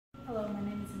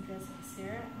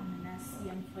Sarah. I'm an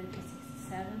SCM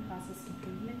 4467 process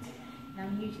improvement, and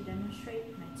I'm here to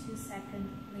demonstrate my 2-second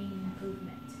lean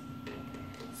improvement.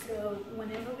 So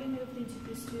whenever we moved into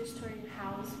this 2-story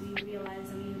house, we realized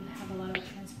that we have a lot of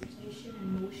transportation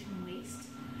and motion waste,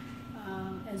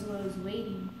 as well as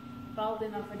waiting, probably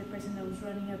not for the person that was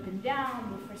running up and down,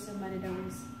 but for somebody that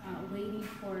was waiting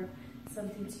for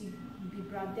something to be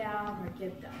brought down or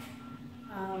get done.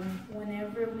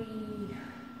 Whenever we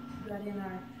got in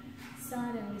our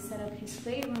son and we set up his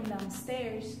playroom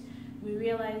downstairs, we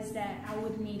realized that I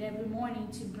would need every morning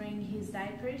to bring his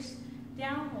diapers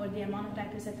down, or the amount of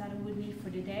diapers I thought I would need for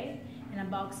the day, and a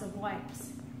box of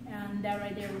wipes. And that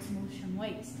right there was motion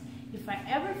waste. If I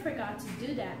ever forgot to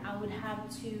do that, I would have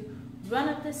to run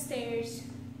up the stairs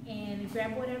and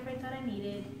grab whatever I thought I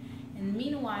needed, and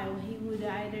meanwhile he would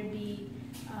either be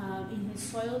in his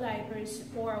soiled diapers,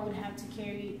 or I would have to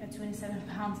carry a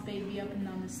 27-pound baby up and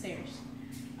down the stairs.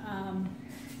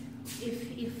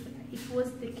 If it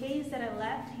was the case that I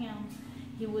left him,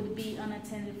 he would be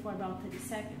unattended for about 30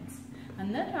 seconds.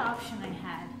 Another option I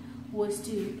had was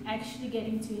to actually get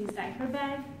into his diaper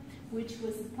bag, which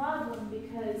was a problem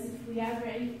because if we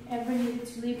ever needed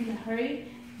to leave in a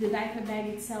hurry, the diaper bag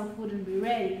itself wouldn't be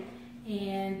ready,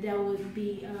 and that would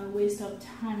be a waste of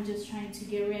time just trying to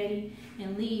get ready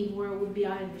and leave, where I would be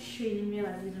out in the street and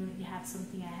realize we didn't really have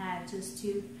something I had just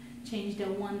to change that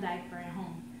one diaper at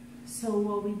home. So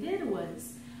what we did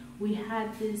was we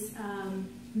had this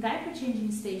diaper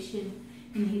changing station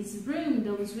in his room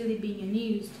that was really being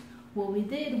unused. What we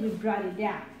did, we brought it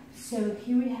down. So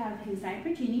here we have his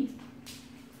diaper genie,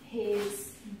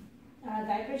 his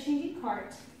diaper changing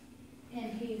cart,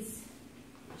 and his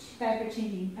diaper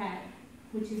changing pad,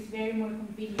 which is very more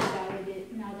convenient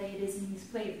now that it is in his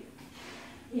playroom.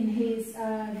 In his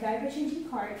diaper changing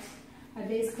cart, I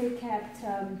basically kept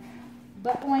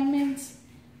butt ointment,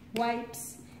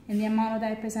 wipes, and the amount of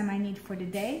diapers I might need for the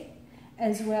day,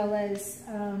 as well as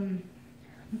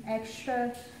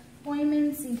extra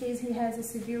ointments in case he has a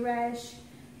severe rash,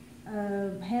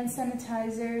 hand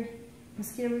sanitizer,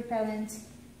 mosquito repellent,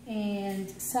 and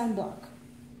sunblock.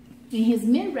 In his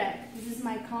mid rack, this is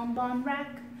my Kanban rack,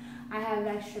 I have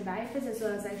extra diapers as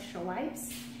well as extra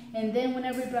wipes. And then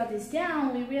whenever we brought this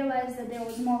down, we realized that there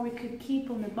was more we could keep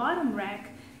on the bottom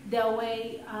rack. That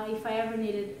way, if I ever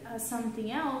needed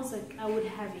something else, I would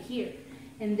have it here.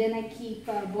 And then I keep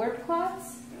board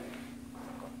cloths,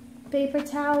 paper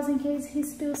towels in case he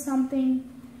spills something,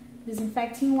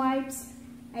 disinfecting wipes,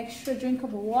 extra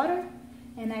drinkable water,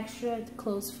 and extra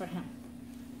clothes for him.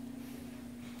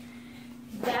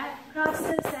 That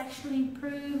process actually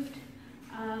improved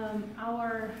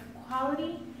our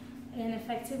quality and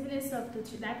effectiveness of the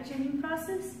diaper changing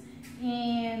process,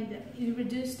 and it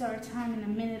reduced our time in a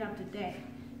minute of the day.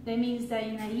 That means that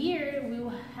in a year we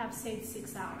will have saved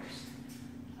 6 hours.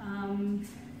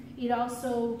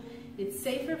 It's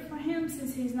safer for him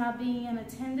since he's not being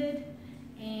unattended,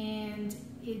 and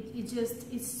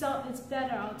it's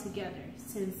better altogether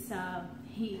since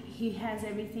he has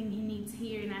everything he needs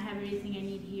here, and I have everything I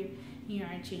need here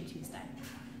I change his diaper.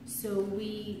 So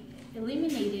we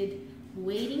eliminated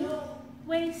waiting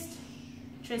waste,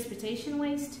 transportation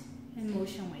waste, and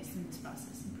motion waste in this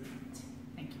process improvement.